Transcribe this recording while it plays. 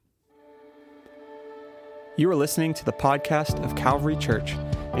You are listening to the podcast of Calvary Church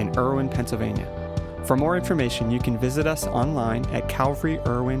in Irwin, Pennsylvania. For more information, you can visit us online at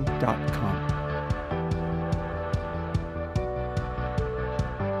calvaryirwin.com.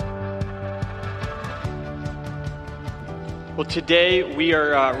 Well, today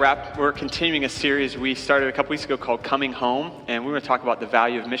we're continuing a series we started a couple weeks ago called Coming Home, and we're going to talk about the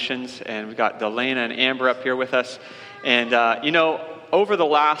value of missions. And we've got Delena and Amber up here with us. And over the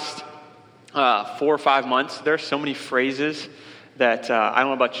last 4 or 5 months, there are so many phrases that I don't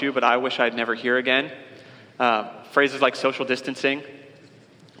know about you, but I wish I'd never hear again. Phrases like social distancing,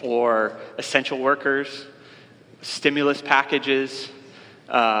 or essential workers, stimulus packages.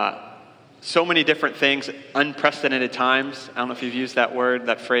 So many different things, unprecedented times. I don't know if you've used that word,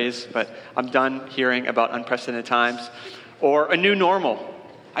 that phrase, but I'm done hearing about unprecedented times. Or a new normal.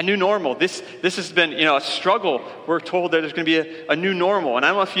 A new normal. This has been, a struggle. We're told that there's going to be a new normal. And I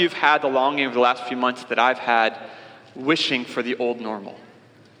don't know if you've had the longing of the last few months that I've had, wishing for the old normal.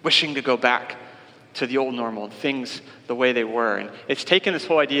 Wishing to go back to the old normal and things the way they were. And it's taken this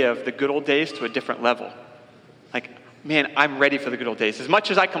whole idea of the good old days to a different level. Man, I'm ready for the good old days. As much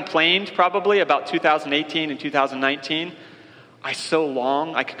as I complained probably about 2018 and 2019, I so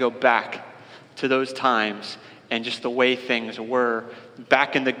long I could go back to those times and just the way things were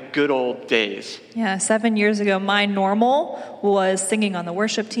back in the good old days. Yeah, 7 years ago, my normal was singing on the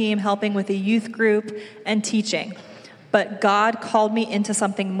worship team, helping with a youth group, and teaching. But God called me into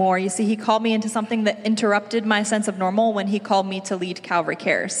something more. You see, He called me into something that interrupted my sense of normal when He called me to lead Calvary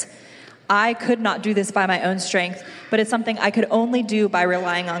Cares. I could not do this by my own strength, but it's something I could only do by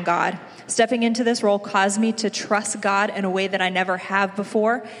relying on God. Stepping into this role caused me to trust God in a way that I never have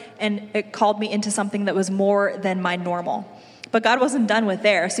before, and it called me into something that was more than my normal. But God wasn't done with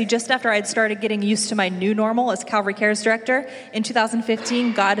there. See, just after I'd started getting used to my new normal as Calvary Cares Director, in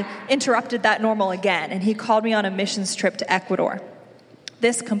 2015, God interrupted that normal again, and He called me on a missions trip to Ecuador.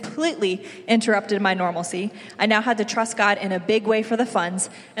 This completely interrupted my normalcy. I now had to trust God in a big way for the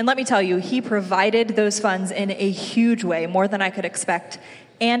funds. And let me tell you, He provided those funds in a huge way, more than I could expect.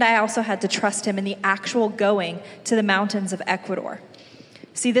 And I also had to trust Him in the actual going to the mountains of Ecuador.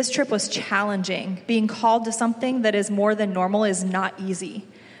 See, this trip was challenging. Being called to something that is more than normal is not easy.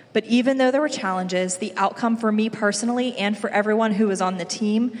 But even though there were challenges, the outcome for me personally and for everyone who was on the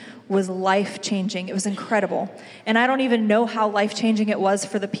team was life-changing. It was incredible. And I don't even know how life-changing it was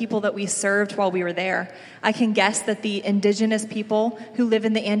for the people that we served while we were there. I can guess that the indigenous people who live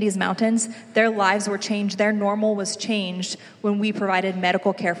in the Andes Mountains, their lives were changed. Their normal was changed when we provided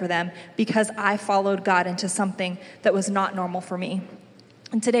medical care for them because I followed God into something that was not normal for me.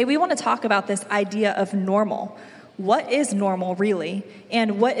 And today we want to talk about this idea of normal. What is normal, really?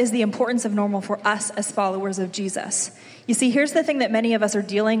 And what is the importance of normal for us as followers of Jesus? You see, here's the thing that many of us are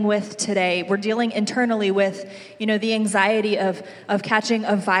dealing with today. We're dealing internally with, the anxiety of catching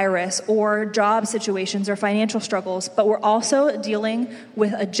a virus or job situations or financial struggles, but we're also dealing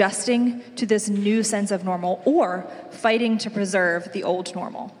with adjusting to this new sense of normal or fighting to preserve the old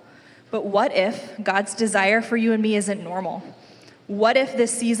normal. But what if God's desire for you and me isn't normal? What if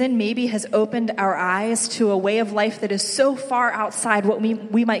this season maybe has opened our eyes to a way of life that is so far outside what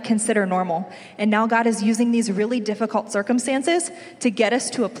we might consider normal? And now God is using these really difficult circumstances to get us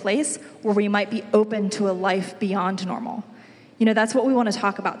to a place where we might be open to a life beyond normal. That's what we want to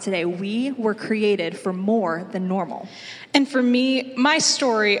talk about today. We were created for more than normal. And for me, my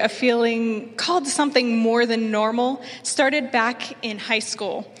story of feeling called to something more than normal started back in high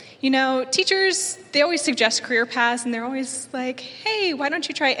school. Teachers, they always suggest career paths, and they're always like, hey, why don't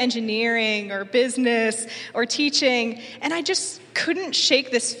you try engineering or business or teaching? And I just couldn't shake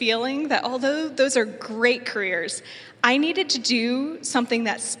this feeling that although those are great careers, I needed to do something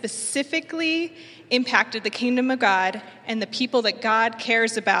that specifically impacted the kingdom of God and the people that God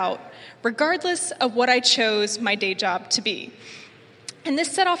cares about, regardless of what I chose my day job to be. And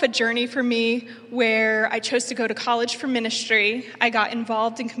this set off a journey for me where I chose to go to college for ministry. I got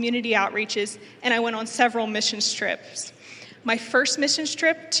involved in community outreaches, and I went on several missions trips. My first missions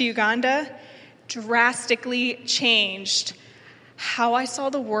trip to Uganda drastically changed how I saw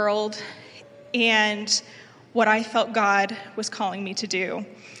the world and what I felt God was calling me to do.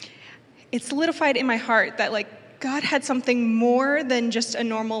 It solidified in my heart that God had something more than just a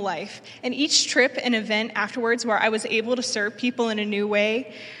normal life. And each trip and event afterwards where I was able to serve people in a new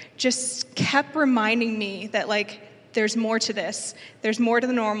way just kept reminding me that there's more to this. There's more to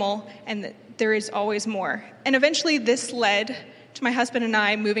the normal, and that there is always more. And eventually this led to my husband and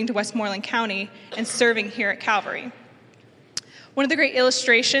I moving to Westmoreland County and serving here at Calvary. One of the great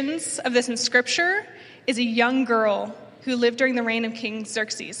illustrations of this in Scripture is a young girl who lived during the reign of King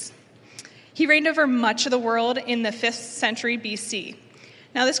Xerxes. He reigned over much of the world in the 5th century BC.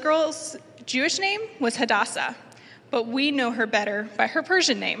 Now, this girl's Jewish name was Hadassah, but we know her better by her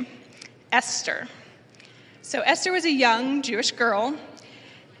Persian name, Esther. So Esther was a young Jewish girl,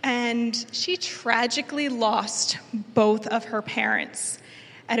 and she tragically lost both of her parents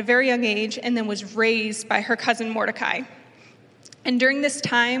at a very young age and then was raised by her cousin Mordecai. And during this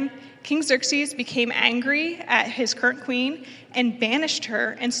time, King Xerxes became angry at his current queen and banished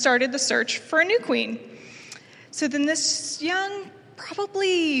her and started the search for a new queen. So then this young,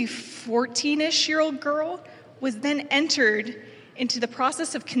 probably 14-ish-year-old girl was then entered into the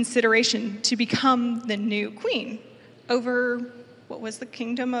process of consideration to become the new queen over what was the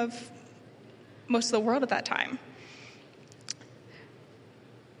kingdom of most of the world at that time.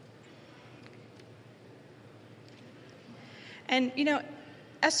 And,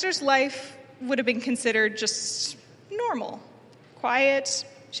 Esther's life would have been considered just normal, quiet.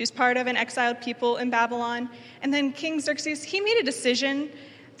 She's part of an exiled people in Babylon. And then King Xerxes, he made a decision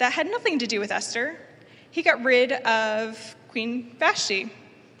that had nothing to do with Esther. He got rid of Queen Vashti.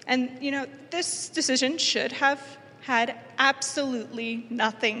 And, this decision should have had absolutely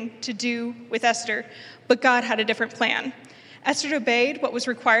nothing to do with Esther, but God had a different plan. Esther obeyed what was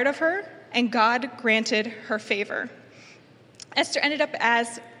required of her, and God granted her favor. Esther ended up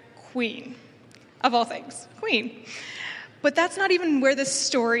as queen, of all things, queen. But that's not even where this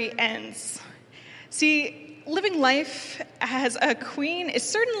story ends. See, living life as a queen is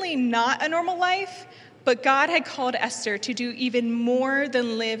certainly not a normal life, but God had called Esther to do even more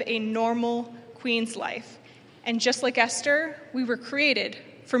than live a normal queen's life. And just like Esther, we were created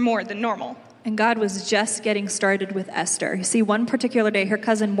for more than normal. And God was just getting started with Esther. You see, one particular day, her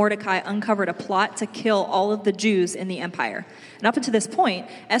cousin Mordecai uncovered a plot to kill all of the Jews in the empire. And up until this point,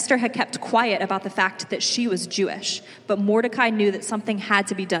 Esther had kept quiet about the fact that she was Jewish. But Mordecai knew that something had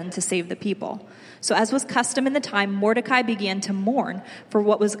to be done to save the people. So as was custom in the time, Mordecai began to mourn for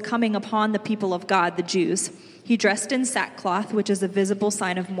what was coming upon the people of God, the Jews. He dressed in sackcloth, which is a visible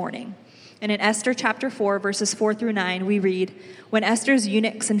sign of mourning. And in Esther chapter 4, verses 4 through 9, we read, "When Esther's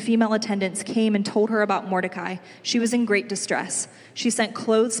eunuchs and female attendants came and told her about Mordecai, she was in great distress. She sent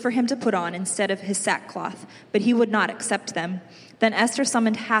clothes for him to put on instead of his sackcloth, but he would not accept them. Then Esther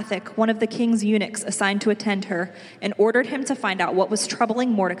summoned Hathach, one of the king's eunuchs assigned to attend her, and ordered him to find out what was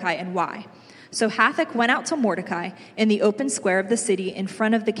troubling Mordecai and why. So Hathach went out to Mordecai in the open square of the city in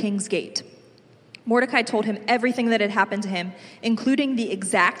front of the king's gate. Mordecai told him everything that had happened to him, including the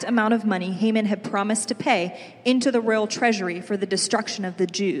exact amount of money Haman had promised to pay into the royal treasury for the destruction of the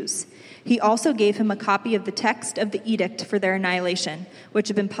Jews. He also gave him a copy of the text of the edict for their annihilation, which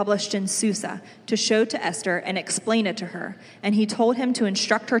had been published in Susa, to show to Esther and explain it to her. And he told him to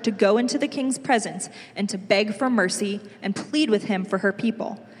instruct her to go into the king's presence and to beg for mercy and plead with him for her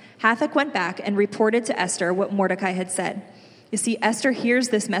people. Hathach went back and reported to Esther what Mordecai had said. You see, Esther hears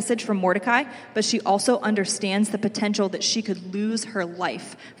this message from Mordecai, but she also understands the potential that she could lose her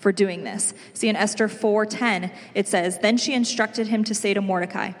life for doing this. See, in Esther 4:10, it says, "Then she instructed him to say to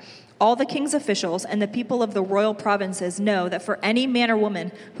Mordecai, 'All the king's officials and the people of the royal provinces know that for any man or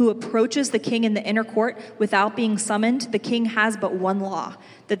woman who approaches the king in the inner court without being summoned, the king has but one law,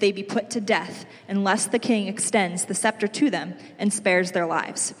 that they be put to death, unless the king extends the scepter to them and spares their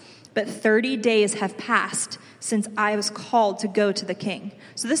lives. But 30 days have passed since I was called to go to the king.'"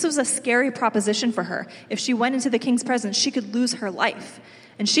 So this was a scary proposition for her. If she went into the king's presence, she could lose her life.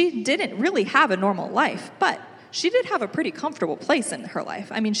 And she didn't really have a normal life, but she did have a pretty comfortable place in her life.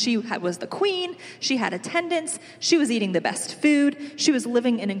 I mean, she was the queen, she had attendants, she was eating the best food, she was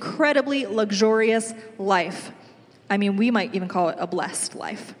living an incredibly luxurious life. I mean, we might even call it a blessed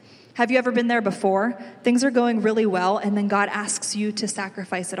life. Have you ever been there before? Things are going really well, and then God asks you to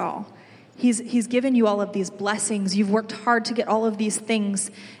sacrifice it all. He's given you all of these blessings. You've worked hard to get all of these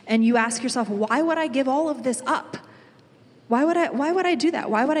things, and you ask yourself, why would I give all of this up? Why would I do that?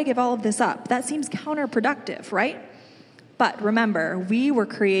 Why would I give all of this up? That seems counterproductive, right? But remember, we were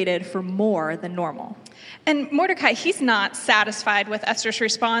created for more than normal. And Mordecai, he's not satisfied with Esther's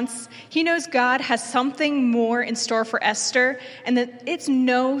response. He knows God has something more in store for Esther, and that it's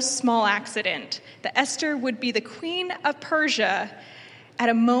no small accident that Esther would be the queen of Persia at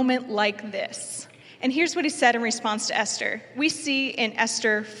a moment like this. And here's what he said in response to Esther. We see in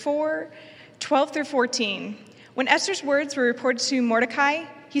Esther 4:12 through 14, when Esther's words were reported to Mordecai,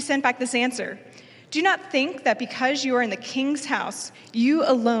 he sent back this answer. "Do not think that because you are in the king's house, you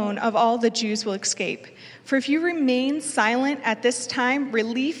alone of all the Jews will escape. For if you remain silent at this time,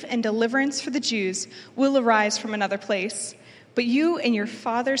 relief and deliverance for the Jews will arise from another place. But you and your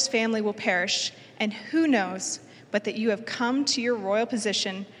father's family will perish, and who knows but that you have come to your royal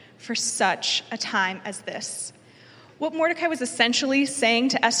position for such a time as this. What Mordecai was essentially saying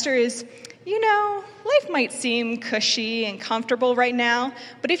to Esther is, life might seem cushy and comfortable right now,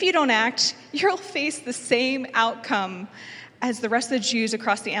 but if you don't act, you'll face the same outcome as the rest of the Jews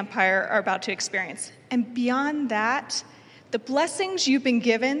across the empire are about to experience. And beyond that, the blessings you've been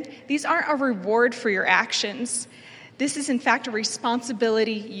given, these aren't a reward for your actions. This is, in fact, a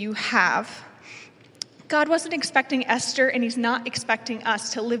responsibility you have. God wasn't expecting Esther, and he's not expecting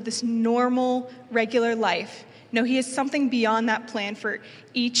us to live this normal, regular life. No, he has something beyond that plan for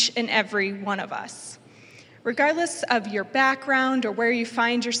each and every one of us. Regardless of your background or where you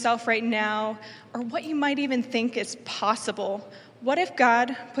find yourself right now, or what you might even think is possible, what if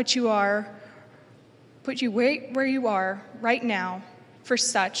God put you where you are right now for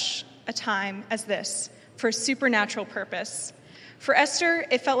such a time as this, for a supernatural purpose? For Esther,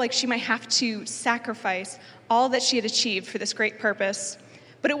 it felt like she might have to sacrifice all that she had achieved for this great purpose.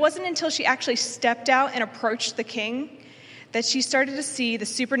 But it wasn't until she actually stepped out and approached the king that she started to see the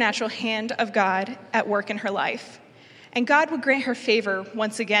supernatural hand of God at work in her life. And God would grant her favor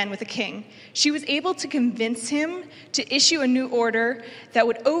once again with the king. She was able to convince him to issue a new order that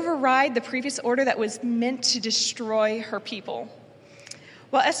would override the previous order that was meant to destroy her people.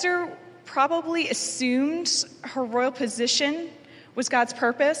 While Esther probably assumed her royal position was God's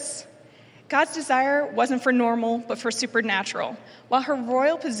purpose, God's desire wasn't for normal, but for supernatural. While her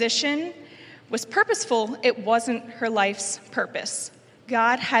royal position was purposeful, it wasn't her life's purpose.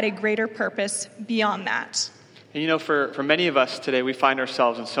 God had a greater purpose beyond that. And for many of us today, we find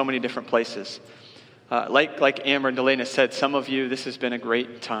ourselves in so many different places. Like Amber and Delena said, some of you, this has been a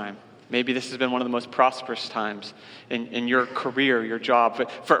great time. Maybe this has been one of the most prosperous times in your career, your job.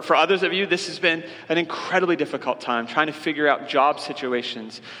 But for others of you, this has been an incredibly difficult time, trying to figure out job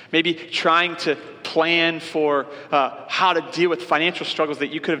situations, maybe trying to plan for how to deal with financial struggles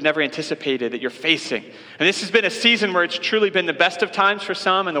that you could have never anticipated that you're facing. And this has been a season where it's truly been the best of times for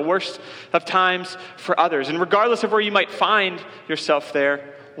some and the worst of times for others. And regardless of where you might find yourself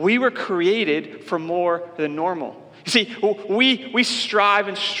there, we were created for more than normal. You see, we strive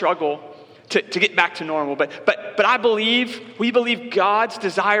and struggle to get back to normal, but we believe God's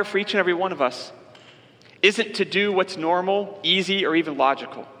desire for each and every one of us isn't to do what's normal, easy, or even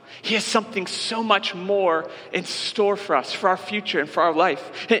logical. He has something so much more in store for us, for our future and for our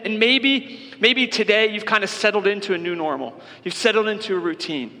life. And maybe today you've kind of settled into a new normal. You've settled into a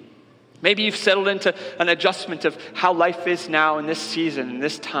routine. Maybe you've settled into an adjustment of how life is now in this season, in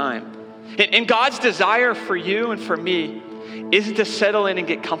this time. And God's desire for you and for me isn't to settle in and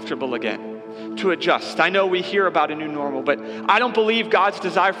get comfortable again, to adjust. I know we hear about a new normal, but I don't believe God's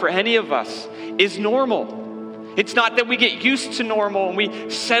desire for any of us is normal. It's not that we get used to normal and we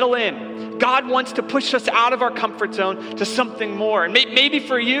settle in. God wants to push us out of our comfort zone to something more. And maybe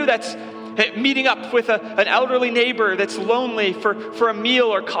for you, that's meeting up with an elderly neighbor that's lonely for a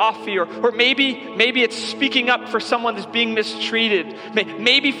meal or coffee, or maybe it's speaking up for someone that's being mistreated.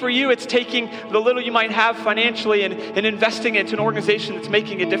 Maybe for you it's taking the little you might have financially and investing it into an organization that's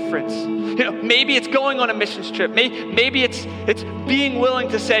making a difference. Maybe it's going on a missions trip. Maybe it's being willing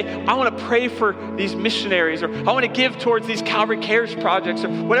to say, I want to pray for these missionaries, or I want to give towards these Calvary Cares projects, or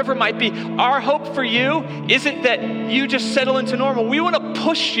whatever it might be. Our hope for you isn't that you just settle into normal. We want to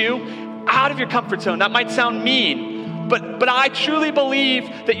push you out of your comfort zone. That might sound mean, but I truly believe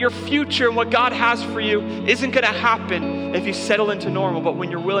that your future and what God has for you isn't going to happen if you settle into normal, but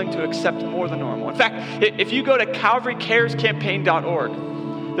when you're willing to accept more than normal. In fact, if you go to CalvaryCaresCampaign.org,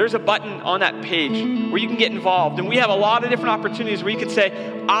 there's a button on that page where you can get involved. And we have a lot of different opportunities where you can say,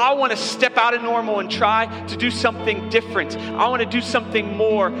 I want to step out of normal and try to do something different. I want to do something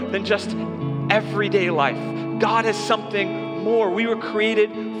more than just everyday life. God has something more. We were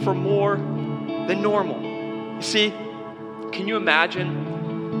created for more than normal. You see, can you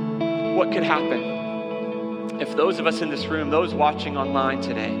imagine what could happen if those of us in this room, those watching online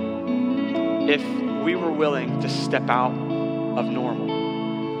today, if we were willing to step out of normal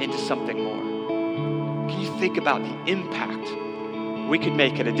into something more? Can you think about the impact we could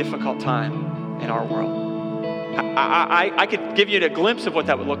make at a difficult time in our world? I could give you a glimpse of what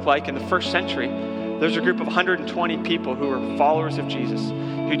that would look like in the first century. There's a group of 120 people who were followers of Jesus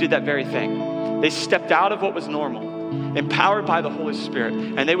who did that very thing. They stepped out of what was normal, empowered by the Holy Spirit,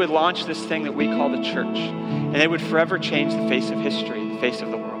 and they would launch this thing that we call the church. And they would forever change the face of history, the face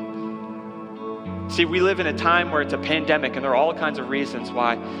of the world. See, we live in a time where it's a pandemic, and there are all kinds of reasons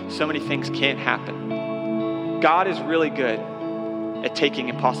why so many things can't happen. God is really good at taking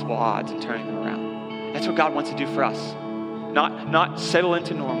impossible odds and turning them around. That's what God wants to do for us. Not settle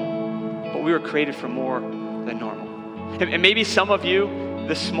into normal, but we were created for more than normal. And maybe some of you,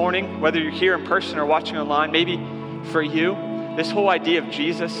 this morning, whether you're here in person or watching online, maybe for you, this whole idea of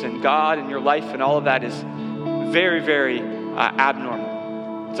Jesus and God and your life and all of that is very, very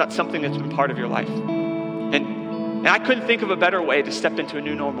abnormal. It's not something that's been part of your life. And I couldn't think of a better way to step into a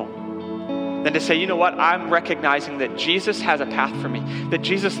new normal than to say, you know what, I'm recognizing that Jesus has a path for me, that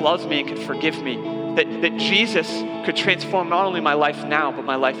Jesus loves me and can forgive me, that Jesus could transform not only my life now, but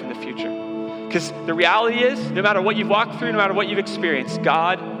my life in the future. Because the reality is, no matter what you've walked through, no matter what you've experienced,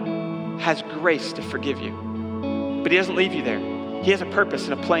 God has grace to forgive you. But he doesn't leave you there. He has a purpose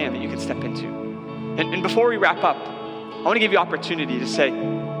and a plan that you can step into. And before we wrap up, I want to give you opportunity to say,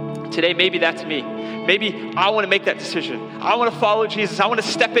 today, maybe that's me. Maybe I want to make that decision. I want to follow Jesus. I want to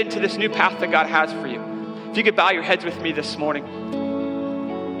step into this new path that God has for you. If you could bow your heads with me this morning.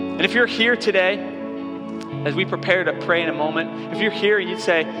 And if you're here today, as we prepare to pray in a moment, if you're here and you'd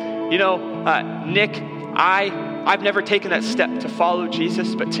say, you know, Nick, I've never taken that step to follow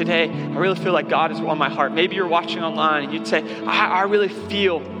Jesus, but today I really feel like God is on my heart. Maybe you're watching online and you'd say, I really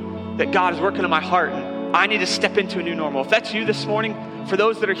feel that God is working in my heart and I need to step into a new normal. If that's you this morning, for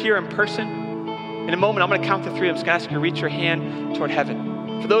those that are here in person, in a moment I'm going to count to 3. I'm just going to ask you to reach your hand toward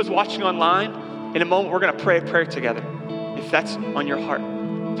heaven. For those watching online, in a moment we're going to pray a prayer together, if that's on your heart.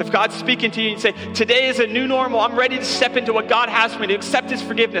 So if God's speaking to you and you say, today is a new normal, I'm ready to step into what God has for me, to accept his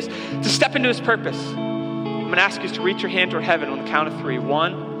forgiveness, to step into his purpose. I'm going to ask you to reach your hand toward heaven on the count of 3.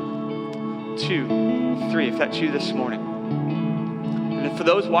 1, 2, 3, if that's you this morning. And for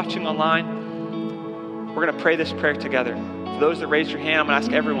those watching online, we're going to pray this prayer together. For those that raised your hand, I'm going to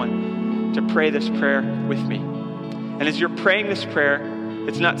ask everyone to pray this prayer with me. And as you're praying this prayer,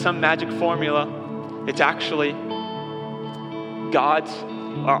 it's not some magic formula. It's actually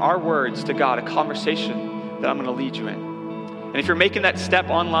our words to God, a conversation that I'm going to lead you in. And if you're making that step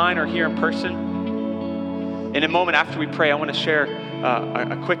online or here in person, in a moment after we pray, I want to share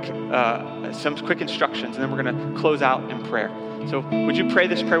some quick instructions, and then we're going to close out in prayer. So would you pray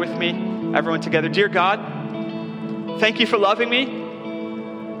this prayer with me, everyone together? Dear God, thank you for loving me.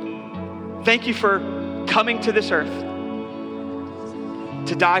 Thank you for coming to this earth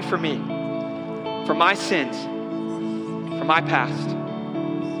to die for me, for my sins, for my past.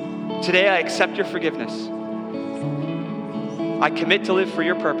 Today I accept your forgiveness. I commit to live for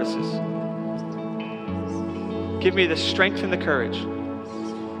your purposes. Give me the strength and the courage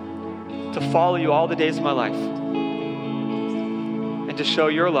to follow you all the days of my life and to show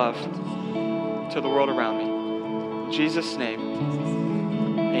your love to the world around me. In Jesus' name,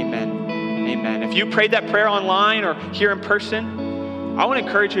 amen. Amen. If you prayed that prayer online or here in person, I want to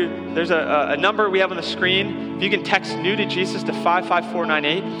encourage you, there's a number we have on the screen. If you can text new to Jesus to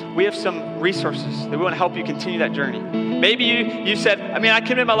 55498, we have some resources that we want to help you continue that journey. Maybe you said, I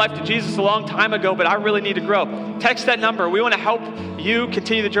committed my life to Jesus a long time ago, but I really need to grow. Text that number. We want to help you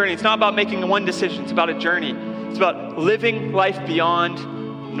continue the journey. It's not about making one decision. It's about a journey. It's about living life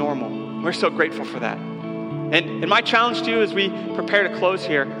beyond normal. We're so grateful for that. And my challenge to you as we prepare to close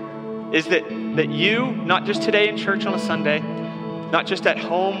here is that you, not just today in church on a Sunday, not just at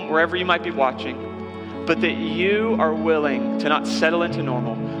home, wherever you might be watching, but that you are willing to not settle into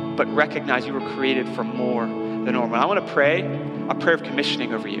normal, but recognize you were created for more than normal. And I want to pray a prayer of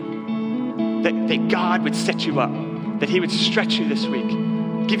commissioning over you, that God would set you up, that he would stretch you this week,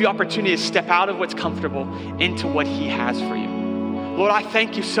 give you opportunity to step out of what's comfortable into what he has for you. Lord, I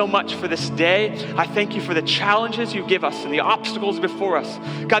thank you so much for this day. I thank you for the challenges you give us and the obstacles before us.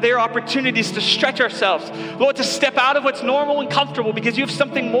 God, they are opportunities to stretch ourselves. Lord, to step out of what's normal and comfortable because you have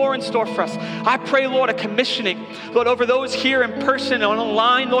something more in store for us. I pray, Lord, a commissioning, Lord, over those here in person and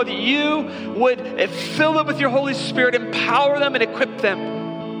online, Lord, that you would fill them with your Holy Spirit, empower them and equip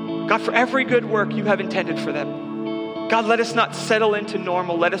them, God, for every good work you have intended for them. God, let us not settle into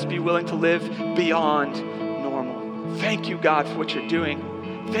normal. Let us be willing to live beyond normal. Thank you, God, for what you're doing.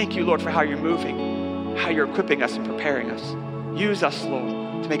 Thank you, Lord, for how you're moving, how you're equipping us and preparing us. Use us,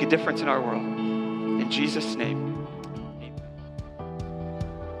 Lord, to make a difference in our world. In Jesus' name, amen.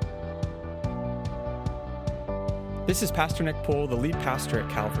 This is Pastor Nick Poole, the lead pastor at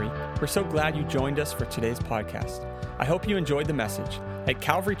Calvary. We're so glad you joined us for today's podcast. I hope you enjoyed the message. At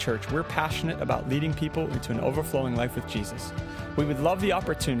Calvary Church, we're passionate about leading people into an overflowing life with Jesus. We would love the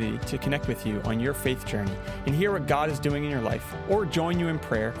opportunity to connect with you on your faith journey and hear what God is doing in your life, or join you in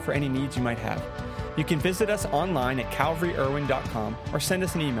prayer for any needs you might have. You can visit us online at calvaryirwin.com or send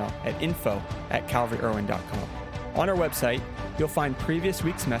us an email at info@calvaryirwin.com. On our website, you'll find previous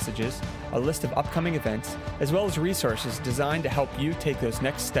week's messages, a list of upcoming events, as well as resources designed to help you take those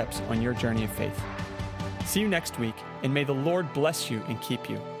next steps on your journey of faith. See you next week, and may the Lord bless you and keep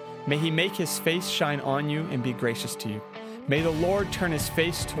you. May he make his face shine on you and be gracious to you. May the Lord turn his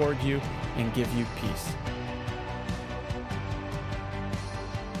face toward you and give you peace.